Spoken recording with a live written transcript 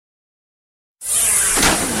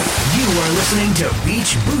listening to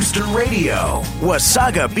Beach Booster Radio,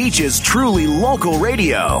 Wasaga Beach's truly local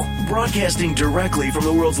radio, broadcasting directly from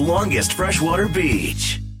the world's longest freshwater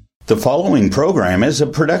beach. The following program is a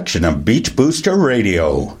production of Beach Booster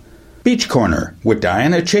Radio. Beach Corner with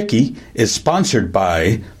Dianna Chycki is sponsored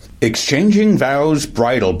by Exchanging Vows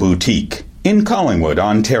Bridal Boutique in Collingwood,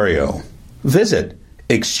 Ontario. Visit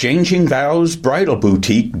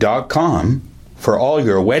exchangingvowsbridalboutique.com for all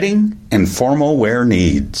your wedding and formal wear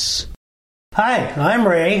needs. Hi, I'm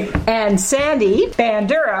Ray. And Sandie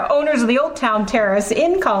Bandura, owners of the Olde Town Terrace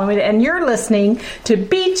in Collingwood, and you're listening to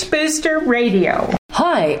Beach Booster Radio.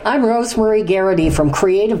 Hi, I'm Rosemary Garrity from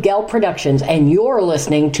Creative Gal Productions, and you're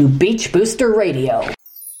listening to Beach Booster Radio.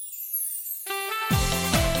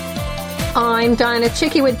 I'm Dianna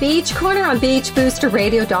Chycki with Beach Corner on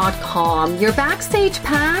BeachBoosterRadio.com, your backstage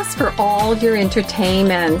pass for all your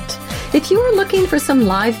entertainment. If you are looking for some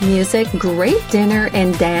live music, great dinner,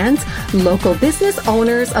 and dance, local business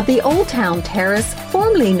owners of the Olde Town Terrace,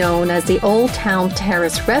 formerly known as the Olde Town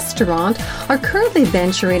Terrace Restaurant, are currently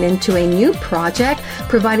venturing into a new project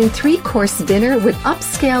providing three-course dinner with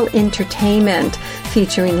upscale entertainment,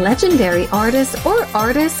 featuring legendary artists or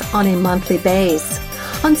artists on a monthly basis.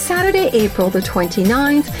 On Saturday, April the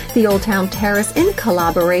 29th, the Olde Town Terrace, in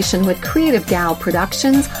collaboration with Creative Gal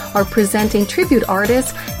Productions, are presenting tribute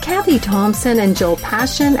artists Thompson and Joe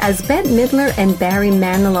Passion as Bette Midler and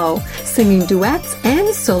Manilow, singing duets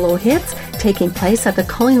and solo hits taking place at the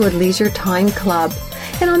Collingwood Leisure Time Club.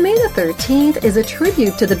 And on May the 13th is a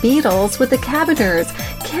tribute to the Beatles with the Cabiners,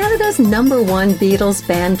 Canada's #1 Beatles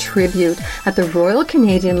band tribute at the Royal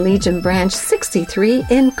Canadian Legion Branch 63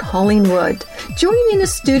 in Collingwood. Joining me in the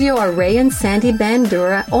studio are Ray and Sandie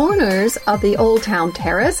Bandura, owners of the Olde Town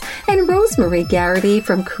Terrace, and Rosemary Garrity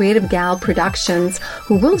from Creative Gal Productions,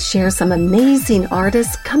 who will share some amazing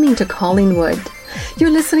artists coming to Collingwood. You're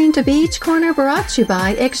listening to Beach Corner, brought to you by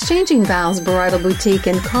Exchanging Vows Bridal Boutique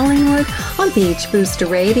in Collingwood on Beach Booster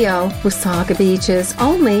Radio, Wasaga Beach's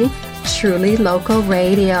only truly local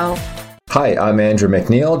radio. Hi, I'm Andrew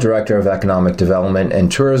McNeil, Director of Economic Development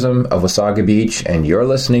and Tourism of Wasaga Beach, and you're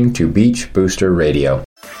listening to Beach Booster Radio.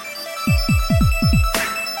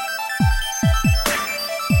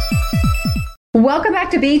 Welcome back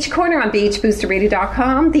to Beach Corner on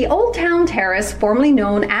BeachBoosterRadio.com. The Olde Town Terrace, formerly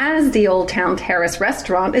known as the Olde Town Terrace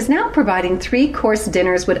Restaurant, is now providing three-course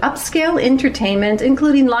dinners with upscale entertainment,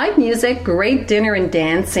 including live music, great dinner, and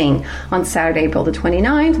dancing. On Saturday, April the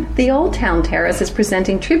 29th, the Olde Town Terrace is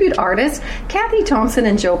presenting tribute artists Thompson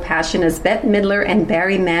and Joe Passion as Bette Midler and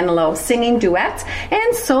Manilow, singing duets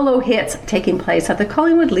and solo hits taking place at the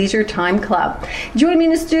Collingwood Leisure Time Club. Joining me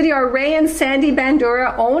in the studio are Ray and Sandie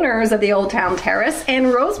Bandura, owners of the Olde Town Terrace,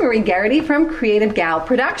 and Rosemary Garrity from Creative Gal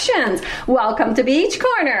Productions. Welcome to Beach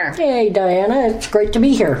Corner. Hey, Dianna. It's great to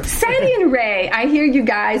be here. Sandie and Ray, I hear you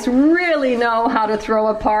guys really know how to throw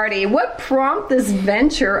a party. What prompted this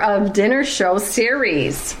venture of dinner show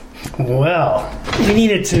series? Well, we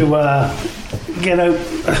needed to get out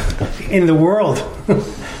in the world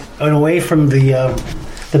and away from the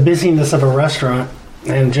busyness of a restaurant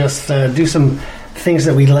and just do some things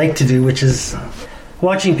that we like to do, which is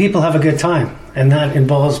watching people have a good time. And that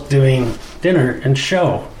involves doing dinner and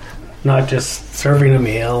show, not just serving a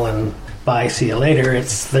meal and bye, see you later.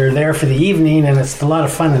 They're there for the evening, and it's a lot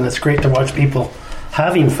of fun, and it's great to watch people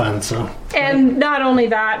having fun. And not only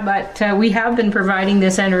that, but we have been providing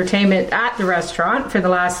this entertainment at the restaurant for the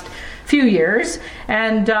last few years,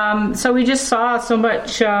 and so we just saw so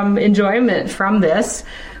much enjoyment from this.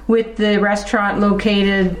 With the restaurant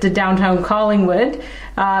located downtown Collingwood,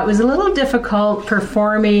 it was a little difficult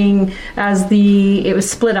performing as it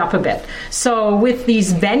was split up a bit. So with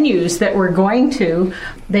these venues that we're going to,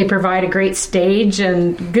 they provide a great stage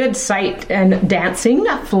and good sight and dancing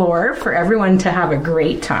floor for everyone to have a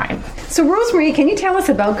great time. So Rosemary, can you tell us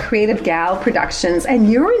about Creative Gal Productions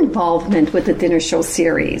and your involvement with the dinner show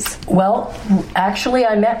series? Well, actually,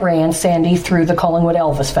 I met Ray and Sandie through the Collingwood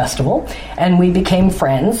Elvis Festival, and we became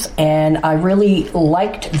friends, and I really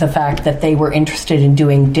liked the fact that they were interested in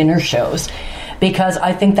doing dinner shows, because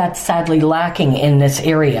I think that's sadly lacking in this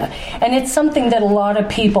area. And it's something that a lot of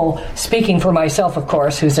people, speaking for myself, of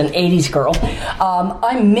course, who's an 80s girl,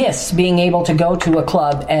 I miss being able to go to a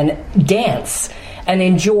club and dance and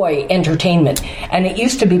enjoy entertainment. And it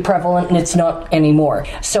used to be prevalent, and it's not anymore.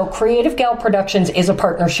 So Creative Gal Productions is a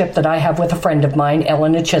partnership that I have with a friend of mine,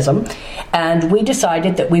 Eleanor Chisholm, and we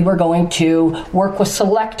decided that we were going to work with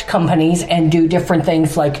select companies and do different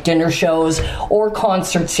things like dinner shows or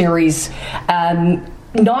concert series.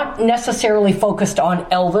 not necessarily focused on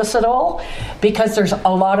Elvis at all, because there's a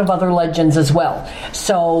lot of other legends as well.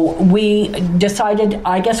 So we decided,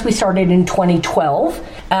 I guess we started in 2012,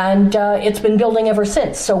 and it's been building ever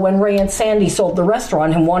since. So when Ray and Sandie sold the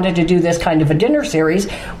restaurant and wanted to do this kind of a dinner series,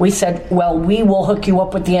 we said, well, we will hook you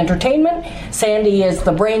up with the entertainment. Sandie is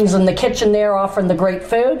the brains in the kitchen there offering the great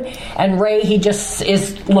food, and Ray, he just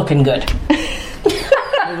is looking good.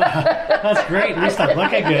 That's great. At least I'm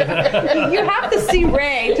looking good. You have to see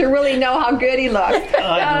Ray to really know how good he looks.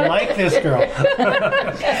 I like this girl.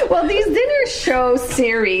 Well, these dinner show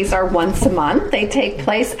series are once a month. They take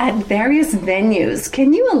place at various venues.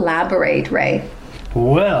 Can you elaborate, Ray?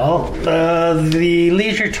 Well, the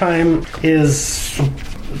Leisure Time is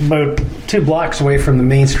about 2 blocks away from the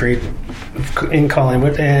main street in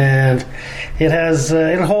Collingwood, and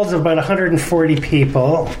it holds about 140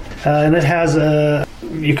 people, and it has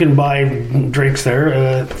you can buy drinks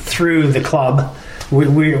there through the club.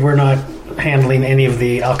 We're not handling any of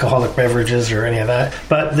the alcoholic beverages or any of that,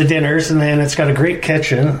 but the dinners, and then it's got a great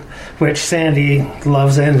kitchen, which Sandie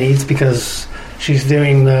loves and needs, because she's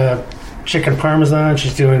doing the chicken parmesan,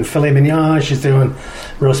 she's doing filet mignon, she's doing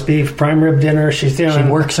roast beef prime rib dinner, she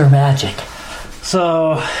works her magic.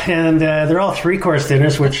 So, and they're all 3-course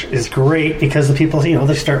dinners, which is great, because the people,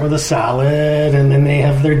 they start with a salad and then they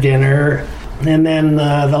have their dinner. And then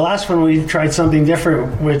the last one, we tried something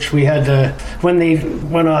different, which we had when they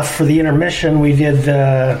went off for the intermission, we did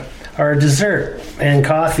our dessert and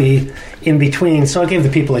coffee in between. So it gave the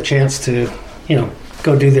people a chance to,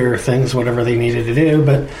 go do their things, whatever they needed to do.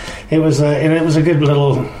 But it was a good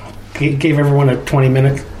little, gave everyone a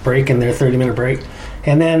 20-minute break and their 30-minute break.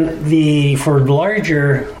 And then for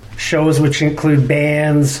larger shows, which include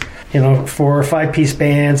bands, 4 or 5-piece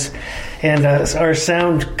bands, and our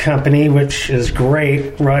sound company, which is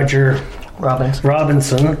great, Roger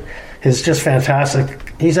Robinson, is just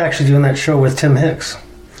fantastic. He's actually doing that show with Tim Hicks.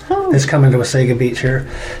 Oh. It's coming to Wasaga Beach here.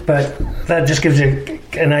 But that just gives you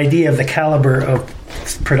an idea of the caliber of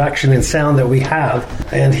production and sound that we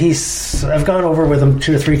have. And I've gone over with him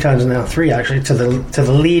 2 or 3 times now, 3 actually, to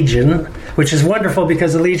the Legion, which is wonderful,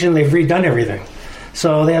 because the Legion, they've redone everything.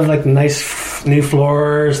 So they have nice new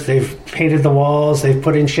floors, they've painted the walls, they've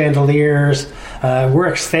put in chandeliers. We're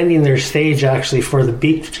extending their stage actually for the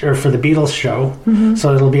Beatles show. Mm-hmm.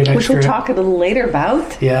 So it'll be an extra, which we'll talk a little later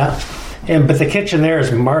about. Yeah. But the kitchen there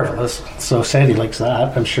is marvelous. So Sandie likes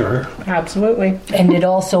that, I'm sure. Absolutely. And it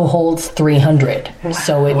also holds 300.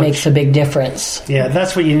 So it makes a big difference. Yeah,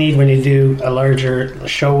 that's what you need when you do a larger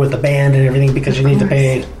show with the band and everything, because you need to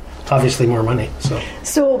pay obviously more money.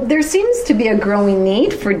 So there seems to be a growing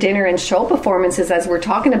need for dinner and show performances, as we're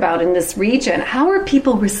talking about in this region. How are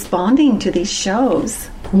people responding to these shows?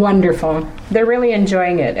 Wonderful. They're really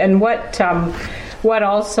enjoying it. And what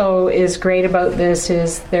also is great about this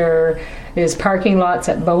is there is parking lots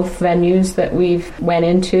at both venues that we've went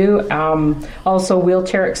into. Also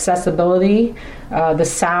wheelchair accessibility. The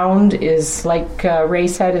sound is, like Ray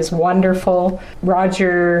said, is wonderful.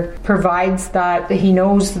 Roger provides that. He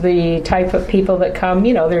knows the type of people that come.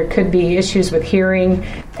 There could be issues with hearing,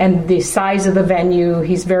 and the size of the venue,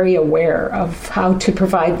 he's very aware of how to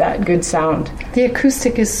provide that good sound. The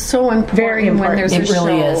acoustic is so important, very important. When there's it a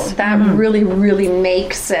really show. Is. That really, really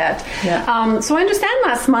makes it. Yeah. So I understand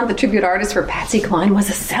last month the tribute artist for Patsy Cline was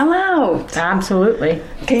a sellout. Absolutely.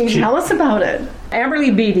 Can you tell us about it?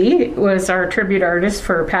 Amberly Beattie was our tribute artist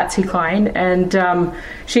for Patsy Cline, and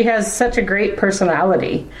she has such a great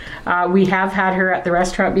personality. We have had her at the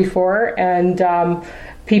restaurant before, and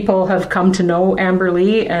people have come to know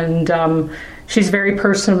Amberly, and she's very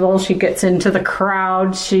personable. She gets into the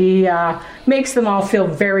crowd. She makes them all feel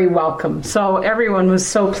very welcome. So everyone was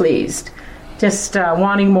so pleased. Just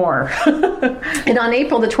wanting more. And on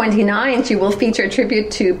April the 29th, you will feature a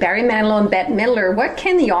tribute to Barry Manilow and Bette Midler. What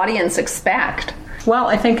can the audience expect? Well,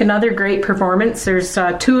 I think another great performance. There's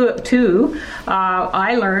two.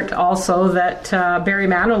 I learned also that Barry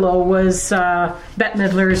Manilow was Bette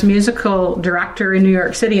Midler's musical director in New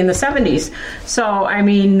York City in the 70s. So,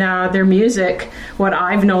 their music, what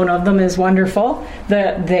I've known of them, is wonderful.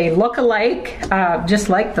 They look alike, just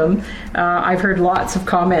like them. I've heard lots of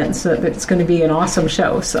comments that it's going to be an awesome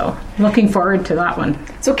show. So, looking forward to that one.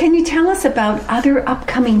 So, can you tell us about other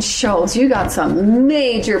upcoming shows? You got some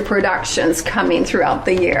major productions coming throughout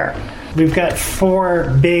the year. We've got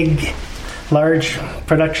 4 big, large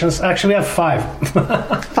productions. Actually, we have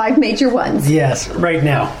 5. 5 major ones. Yes, right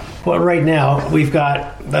now. Well, right now, we've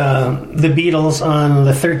got the Beatles on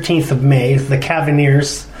the 13th of May, the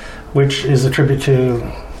Cavaliers, which is a tribute to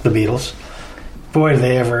the Beatles. Boy,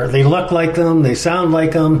 they look like them, they sound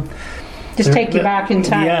like them. Just take you back in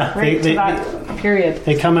time, to that period.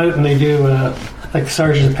 They come out and they do like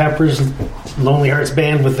Sgt. Pepper's Lonely Hearts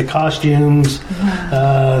Band with the costumes.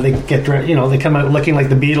 Wow. They get they come out looking like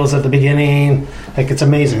the Beatles at the beginning. Like, it's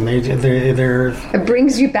amazing. They're it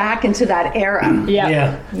brings you back into that era.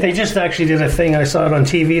 Yeah. They just actually did a thing. I saw it on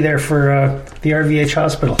TV there for the RVH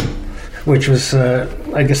Hospital, which was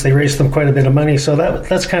I guess they raised them quite a bit of money. So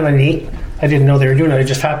that's kind of neat. I didn't know they were doing it. I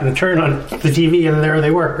just happened to turn on the TV, and there they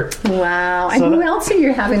were. Wow. And who else are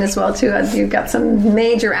you having as well, too? You've got some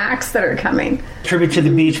major acts that are coming. Tribute to the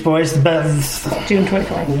Beach Boys. June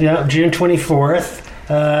 24th. Yeah, June 24th.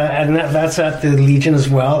 And that's at the Legion as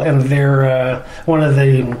well. And they're one of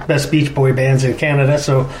the best Beach Boy bands in Canada.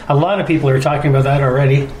 So a lot of people are talking about that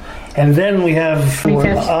already. And then we have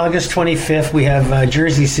August 25th, we have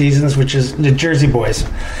Jersey Seasons, which is the Jersey Boys.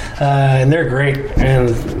 And they're great.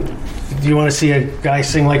 And do you want to see a guy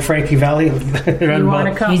sing like Frankie Valli? You want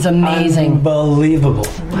to come? He's amazing. Unbelievable.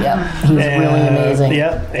 Yeah, he's really amazing.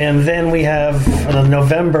 Yeah, and then we have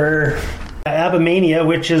November, Abamania,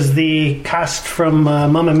 which is the cast from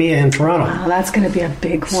Mamma Mia in Toronto. Wow, that's going to be a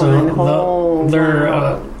big one. So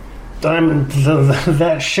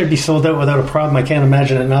that should be sold out without a problem. I can't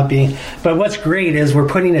imagine it not being. But what's great is we're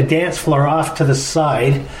putting a dance floor off to the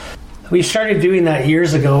side. We started doing that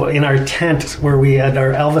years ago in our tent where we had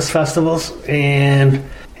our Elvis festivals, and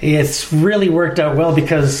it's really worked out well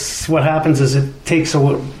because what happens is it takes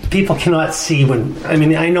people cannot see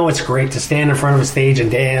I know it's great to stand in front of a stage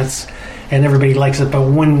and dance, and everybody likes it,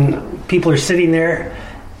 but when people are sitting there,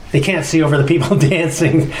 they can't see over the people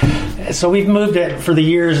dancing. So we've moved it for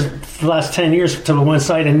the last 10 years to the one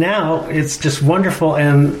side, and now it's just wonderful,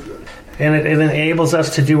 and it enables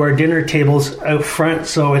us to do our dinner tables out front,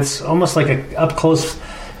 so it's almost like a up close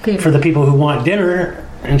for the people who want dinner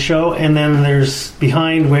and show. And then there's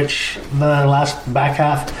behind, which the last back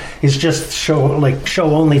half is just show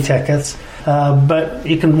only tickets, but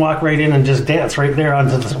you can walk right in and just dance right there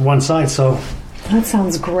onto the one side. So that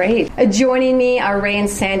sounds great. Joining me are Ray and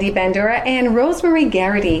Sandie Bandura and Rosemary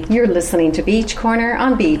Garrity. You're listening to Beach Corner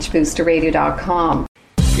on BeachBoosterRadio.com.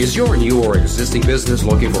 Is your new or existing business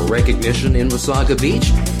looking for recognition in Wasaga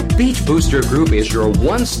Beach? Beach Booster Group is your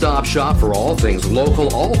one-stop shop for all things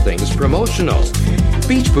local, all things promotional.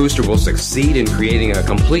 Beach Booster will succeed in creating a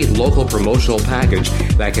complete local promotional package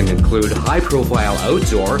that can include high-profile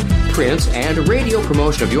outdoor, print, and radio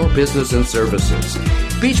promotion of your business and services.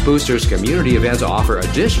 Beach Booster's community events offer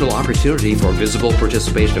additional opportunity for visible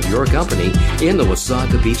participation of your company in the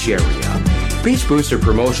Wasaga Beach area. Beach Booster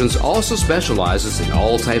Promotions also specializes in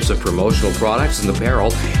all types of promotional products and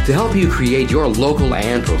apparel to help you create your local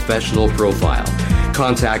and professional profile.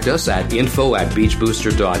 Contact us at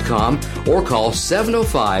info@beachbooster.com or call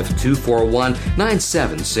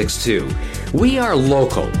 705-241-9762. We are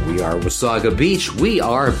local. We are Wasaga Beach. We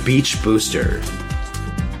are Beach Booster.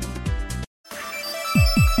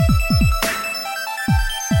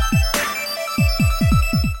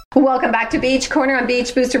 Welcome back to Beach Corner on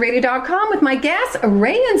BeachBoosterRadio.com with my guests,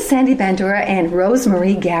 Ray and Sandie Bandura and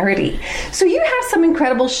Rosemary Garrity. So you have some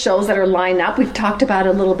incredible shows that are lined up. We've talked about it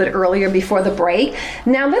a little bit earlier before the break.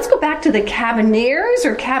 Now let's go back to the Cabiners,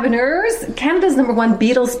 Canada's #1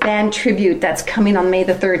 Beatles band tribute that's coming on May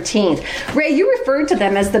the 13th. Ray, you referred to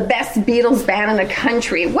them as the best Beatles band in the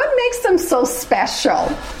country. What makes them so special?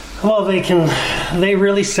 Well, they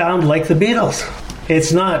really sound like the Beatles.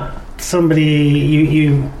 It's not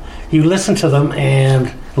somebody you listen to them and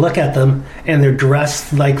look at them, and they're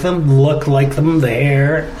dressed like them, look like them, the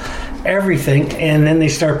hair, everything, and then they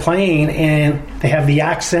start playing, and they have the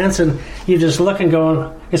accents, and you just look and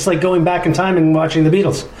go, it's like going back in time and watching the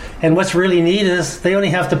Beatles. And what's really neat is they only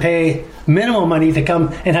have to pay minimal money to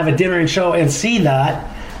come and have a dinner and show and see that,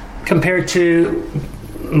 compared to,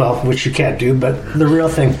 well, which you can't do, but the real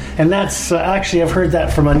thing. And that's actually, I've heard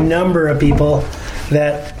that from a number of people,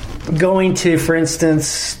 that going to, for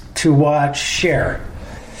instance, to watch Cher.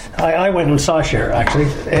 I went and saw Cher, actually,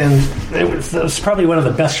 and it was probably one of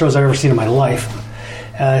the best shows I've ever seen in my life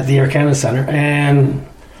at the Air Canada Centre.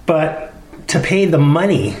 But to pay the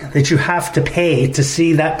money that you have to pay to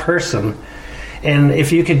see that person, and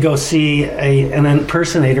if you could go see an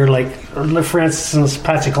impersonator, like, for instance,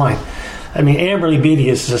 Patsy Cline. I mean, Amberly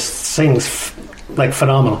Beattie sings like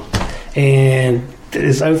phenomenal, and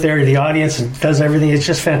is out there in the audience and does everything. It's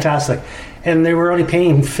just fantastic. And they were only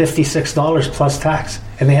paying $56 plus tax,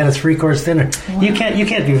 and they had a 3-course dinner. Wow. You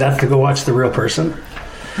can't do that to go watch the real person.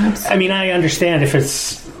 Absolutely. I mean, I understand if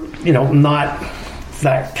it's not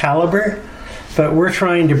that caliber, But we're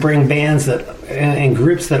trying to bring bands that and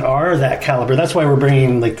groups that are that caliber. That's why we're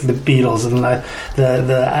bringing like the Beatles and the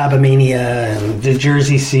Abamania and the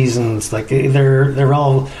Jersey Seasons. Like they're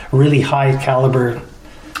all really high caliber.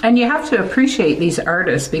 And you have to appreciate these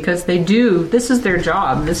artists because this is their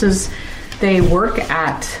job. They work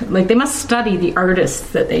at, like, they must study the artists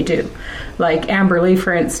that they do. Like Amber Lee,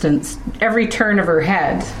 for instance, every turn of her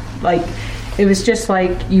head, like, it was just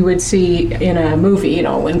like you would see in a movie,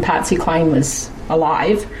 when Patsy Cline was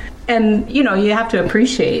alive. And, you have to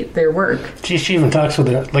appreciate their work. She even talks with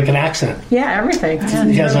an accent. Yeah, everything.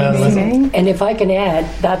 And if I can add,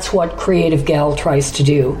 that's what Creative Gal tries to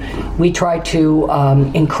do. We try to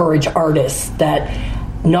encourage artists that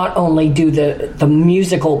not only do the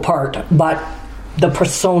musical part, but the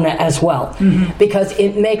persona as well, because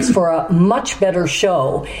it makes for a much better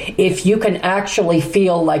show if you can actually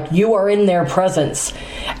feel like you are in their presence.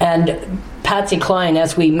 And Patsy Cline,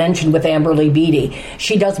 as we mentioned with Amber Lee Beattie,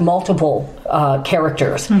 she does multiple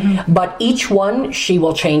characters, but each one, she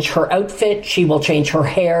will change her outfit, she will change her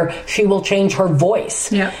hair, she will change her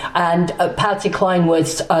voice. Yeah. And Patsy Cline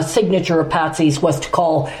was a signature of Patsy's was to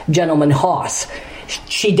call Gentleman Hoss.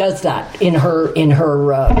 She does that in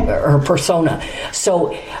her persona.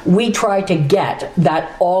 So we try to get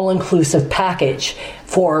that all-inclusive package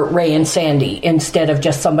for Ray and Sandie instead of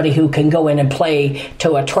just somebody who can go in and play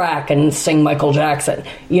to a track and sing Michael Jackson.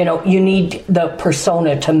 You need the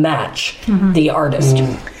persona to match the artist.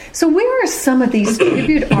 So where are some of these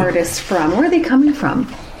tribute artists from? Where are they coming from?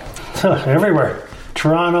 Everywhere.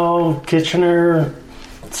 Toronto, Kitchener,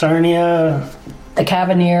 Sarnia. The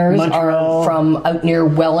Cavaniers Montreal. Are from out near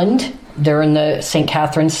Welland. They're in the St.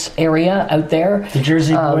 Catharines area out there. The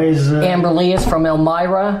Jersey Boys. Amber Lee is from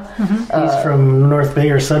Elmira. He's from North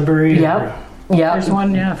Bay or Sudbury. Yeah. There's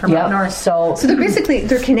one from up north. So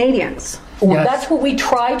they're Canadians. Well, yes. That's what we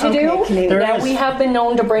try to do. Now, we have been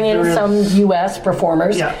known to bring in some U.S.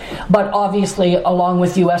 performers, but obviously along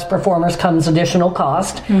with U.S. performers comes additional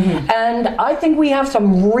cost. And I think we have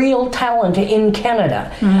some real talent in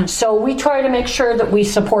Canada. So we try to make sure that we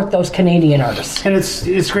support those Canadian artists. And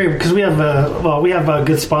it's great because we have a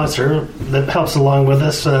good sponsor that helps along with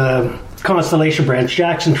us. Constellation Branch,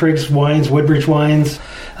 Jackson Triggs Wines, Woodbridge Wines,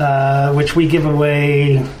 which we give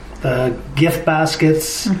away gift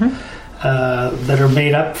baskets. That are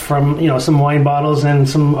made up from some wine bottles and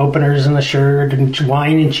some openers and a shirt and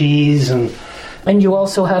wine and cheese and you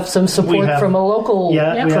also have some support from a local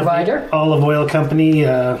provider. Olive oil company,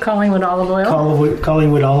 Collingwood Olive Oil.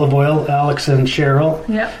 Collingwood Olive Oil. Alex and Cheryl.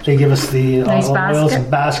 Yep. They give us the nice olive oils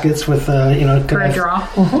and baskets with for a draw.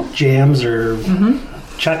 Jams or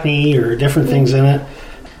chutney or different things in it.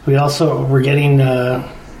 We're getting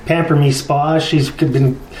Pamper Me Spa. She's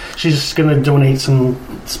going to donate some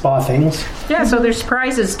spa things. Yeah, so there's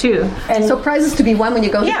prizes too. And so prizes to be won when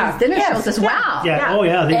you go to these dinner shows as well. Yeah. Oh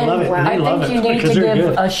yeah, they love it. I think you need to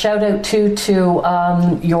give a shout out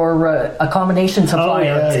to your accommodation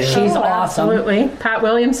supplier. She's awesome. Absolutely. Pat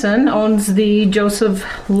Williamson owns the Joseph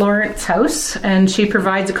Lawrence House, and she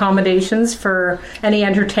provides accommodations for any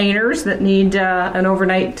entertainers that need an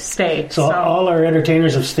overnight stay. So all our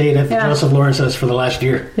entertainers have stayed at the Joseph Lawrence House for the last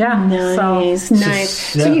year. Yeah. Nice.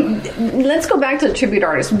 So let's go back to the tribute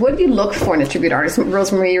artists. What do you look for in a tribute artist?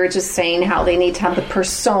 Rosemarie, you were just saying how they need to have the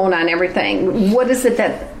persona and everything. What is it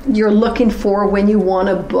that you're looking for when you want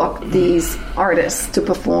to book these artists to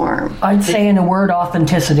perform? I'd say in a word,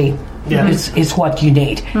 authenticity is what you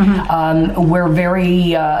need. We're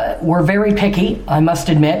very picky, I must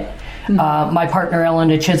admit. My partner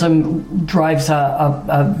Eleanor Chisholm drives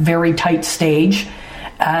a very tight stage.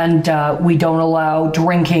 And we don't allow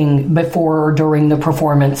drinking before or during the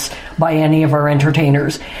performance by any of our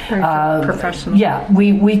entertainers. Professional. Yeah,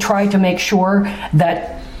 we try to make sure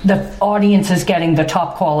that the audience is getting the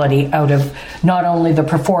top quality out of not only the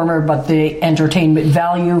performer but the entertainment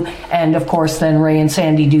value, and of course then Ray and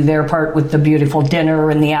Sandie do their part with the beautiful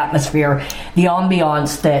dinner and the atmosphere. The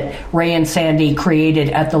ambiance that Ray and Sandie created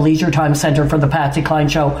at the Leisure Time Centre for the Patsy Cline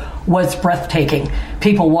show was breathtaking.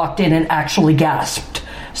 People walked in and actually gasped.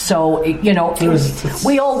 So,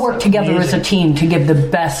 we all work together as a team to give the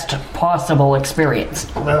best possible experience.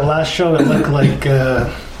 That last show, it looked like,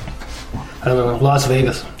 Las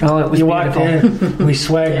Vegas. Oh, it was beautiful. Walked in, we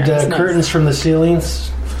swagged curtains from the ceilings.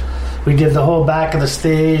 We did the whole back of the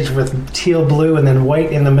stage with teal blue and then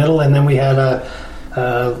white in the middle, and then we had a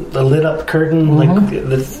lit up curtain, like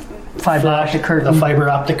the fiber optic curtain. The fiber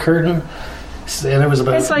optic curtain. And it was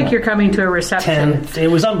about. It's like you're coming to a reception. It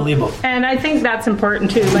was unbelievable. And I think that's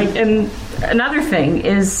important too. And another thing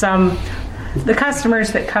is the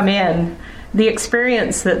customers that come in. the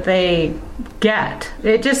experience that they get,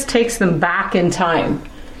 it just takes them back in time.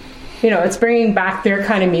 It's bringing back their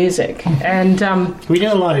kind of music. And we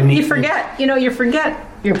did a lot of neat you forget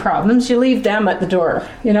your problems. You leave them at the door,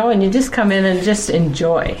 and you just come in and just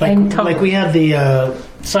enjoy. Like we had the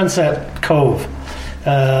Sunset Cove.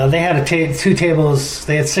 They had two tables.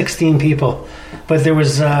 They had 16 people. But there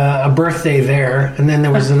was a birthday there, and then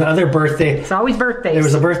there was another birthday. It's always birthdays. There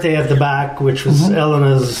was a birthday at the back, which was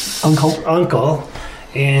Elena's uncle.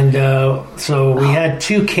 And so we had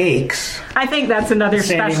 2 cakes. I think that's another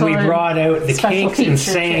special. We brought out the cakes and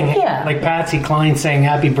sang, like Patsy Cline sang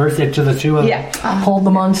 "Happy Birthday" to the 2 of them. Yeah, pulled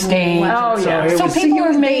them on stage. So people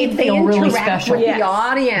are made feel really special with the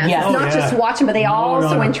audience. Yes. It's not just watching, but they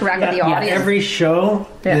also interact with the audience. Every show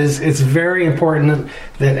it's very important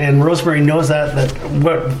that, and Rosemary knows that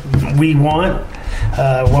what we want,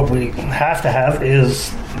 what we have to have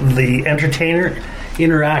is the entertainer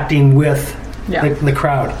interacting with the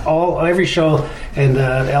crowd. Every show, and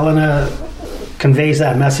Elena conveys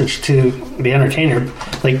that message to the entertainer,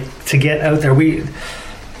 like to get out there.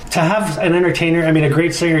 To have an entertainer, a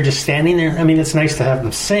great singer just standing there. It's nice to have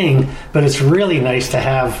them sing, but it's really nice to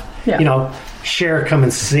have Cher come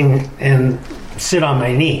and sing and sit on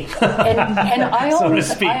my knee, and I always so to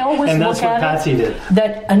speak. And that's what Patsy did.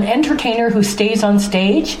 That an entertainer who stays on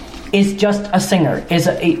stage is just a singer, is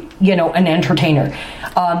an entertainer.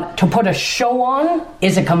 To put a show on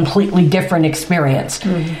is a completely different experience.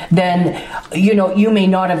 Then, you may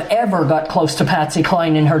not have ever got close to Patsy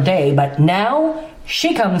Cline in her day, but now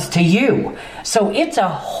she comes to you. So it's a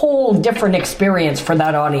whole different experience for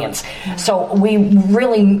that audience. So we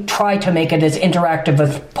really try to make it as interactive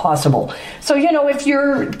as possible. So, if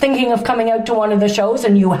you're thinking of coming out to one of the shows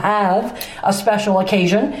and you have a special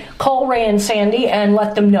occasion, call Ray and Sandie and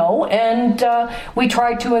let them know. And we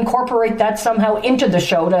try to incorporate that somehow into the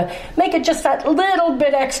show to make it just that little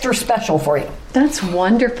bit extra special for you. That's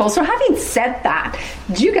wonderful. So having said that,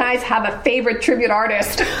 do you guys have a favorite tribute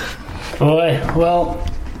artist? Boy, well,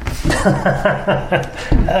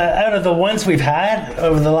 out of the ones we've had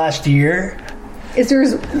over the last year, is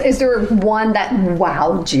there one that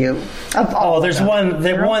wowed you? Of all there's one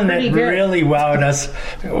that really wowed us.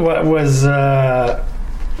 Was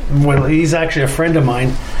he's actually a friend of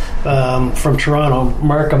mine from Toronto,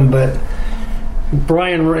 Markham, but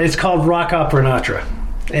Brian. It's called Rock Opera Natra,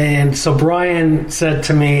 and so Brian said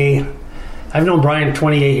to me, I've known Brian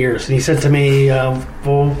 28 years, and he said to me,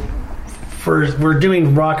 we're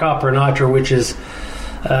doing Rock Opera Natra, which is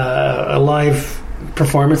a live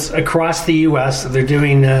performance across the U.S. They're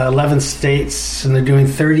doing 11 states, and they're doing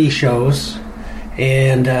 30 shows.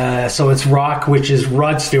 And so it's rock, which is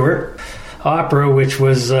Rod Stewart, opera, which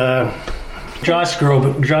was Josh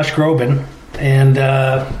Groban, and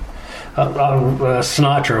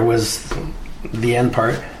Sinatra was the end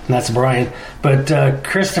part, and that's Brian. But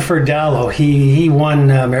Christopher Dallow, he won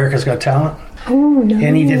America's Got Talent. Oh, no.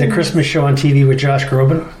 And he did the Christmas show on TV with Josh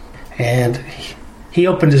Groban. And he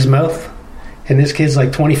opened his mouth, and this kid's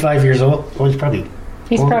like 25 years old. Well, he's probably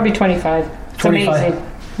 25. It's 25.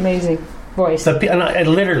 Amazing voice.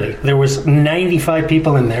 Literally, there was 95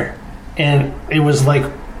 people in there, and it was like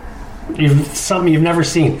something you've never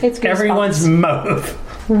seen. Everyone's mouth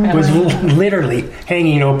was literally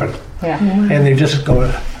hanging open. Yeah. And they just go...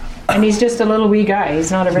 And he's just a little wee guy.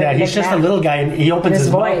 He's not a very big he's just man. a little guy, and he opens his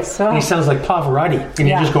voice, and he sounds like Pavarotti, and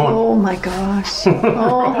you're just going... Oh, my gosh.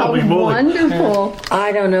 Oh, how wonderful.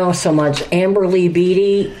 I don't know so much. Amber Lee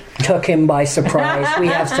Beattie took him by surprise. We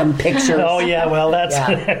have some pictures. Oh, yeah, well, that's...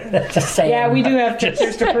 Just saying. Yeah, we do have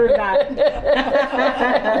pictures to prove that.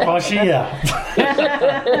 Well,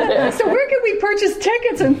 So where can we purchase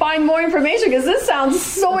tickets and find more information? Because this sounds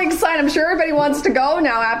so exciting. I'm sure everybody wants to go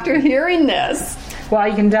now after hearing this. Well,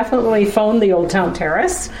 you can definitely phone the Olde Town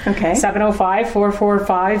Terrace. Okay.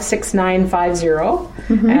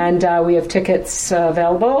 705-445-6950. And we have tickets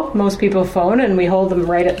available. Most people phone, and we hold them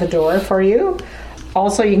right at the door for you.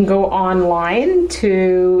 Also, you can go online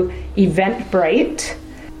to Eventbrite,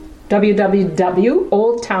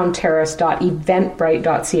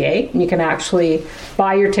 www.oldtownterrace.eventbrite.ca, and you can actually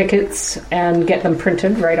buy your tickets and get them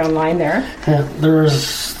printed right online there.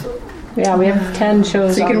 Yeah, we have 10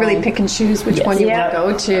 shows. So you can online. really pick and choose which one you want to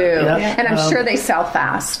go to. Yeah. And I'm sure they sell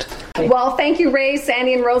fast. Well, thank you, Ray,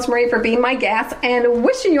 Sandie, and Rosemary, for being my guests, and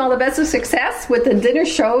wishing you all the best of success with the Dinner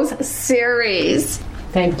Shows series.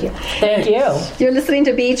 Thank you. Thank you. You're listening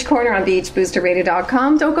to Beach Corner on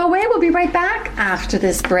BeachBoosterRadio.com. Don't go away. We'll be right back after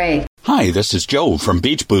this break. Hi, this is Joe from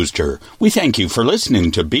Beach Booster. We thank you for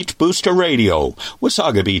listening to Beach Booster Radio,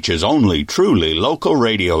 Wasaga Beach's only truly local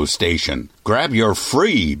radio station. Grab your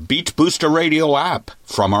free Beach Booster Radio app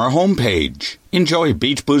from our homepage. Enjoy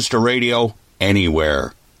Beach Booster Radio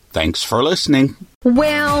anywhere. Thanks for listening.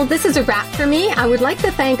 Well, this is a wrap for me. I would like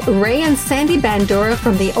to thank Ray and Sandie Bandura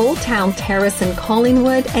from the Olde Town Terrace in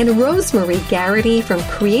Collingwood and Rosemary Garrity from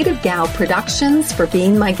Creative Gal Productions for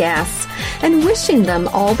being my guests and wishing them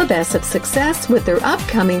all the best of success with their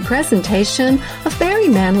upcoming presentation of Barry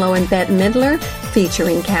Manilow and Bette Midler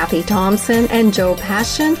featuring Kathy Thompson and Joe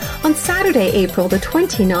Passion on Saturday, April the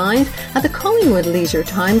 29th at the Collingwood Leisure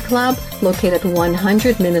Time Club located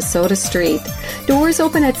 100 Minnesota Street. Doors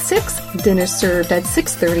open at 6, dinner served at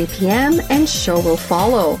 6:30 p.m. and show will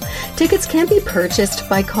follow. Tickets can be purchased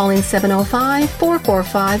by calling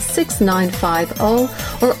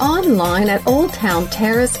 705-445-6950 or online at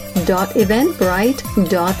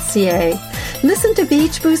oldtownterrace.eventbrite.ca. Listen to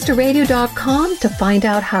beachboosterradio.com to find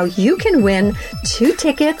out how you can win 2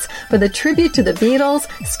 tickets for the tribute to the Beatles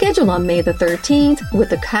scheduled on May the 13th with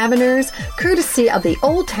the Caverners, courtesy of the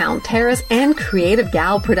Olde Town Terrace and Creative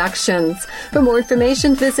Gal Productions. For more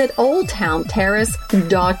information, visit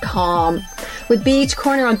oldtownterrace.com. With Beach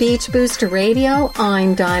Corner on Beach Booster Radio,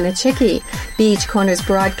 I'm Dianna Chycki. Beach Corner's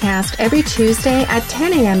broadcast every Tuesday at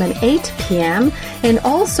 10 a.m. and 8 p.m. and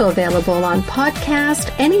also available on podcast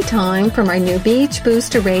anytime from our new Beach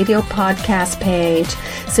Booster Radio podcast page.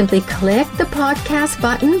 Simply click the podcast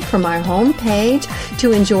button from our homepage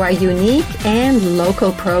to enjoy our unique and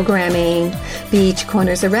local programming. Beach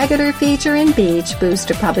Corner's a regular feature in Beach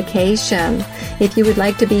Booster publication. If you would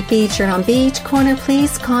like to be featured on Beach Corner,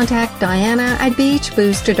 please contact Dianna at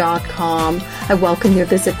beachbooster.com. I welcome your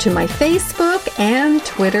visit to my Facebook and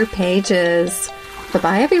Twitter pages.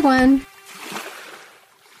 Bye-bye, everyone.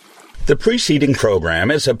 The preceding program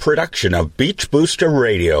is a production of Beach Booster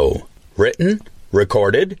Radio, written,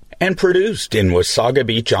 recorded, and produced in Wasaga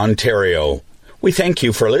Beach, Ontario. We thank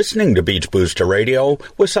you for listening to Beach Booster Radio,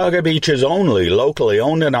 Wasaga Beach's only locally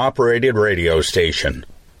owned and operated radio station.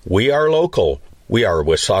 We are local. We are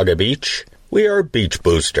Wasaga Beach. We are Beach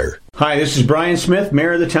Booster. Hi, this is Brian Smith,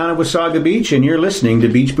 Mayor of the town of Wasaga Beach, and you're listening to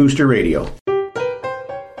Beach Booster Radio.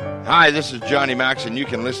 Hi, this is Johnny Max, and you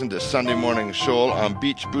can listen to Sunday Morning Soul on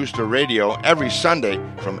Beach Booster Radio every Sunday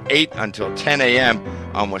from 8 until 10 a.m.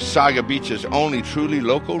 on Wasaga Beach's only truly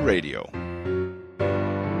local radio.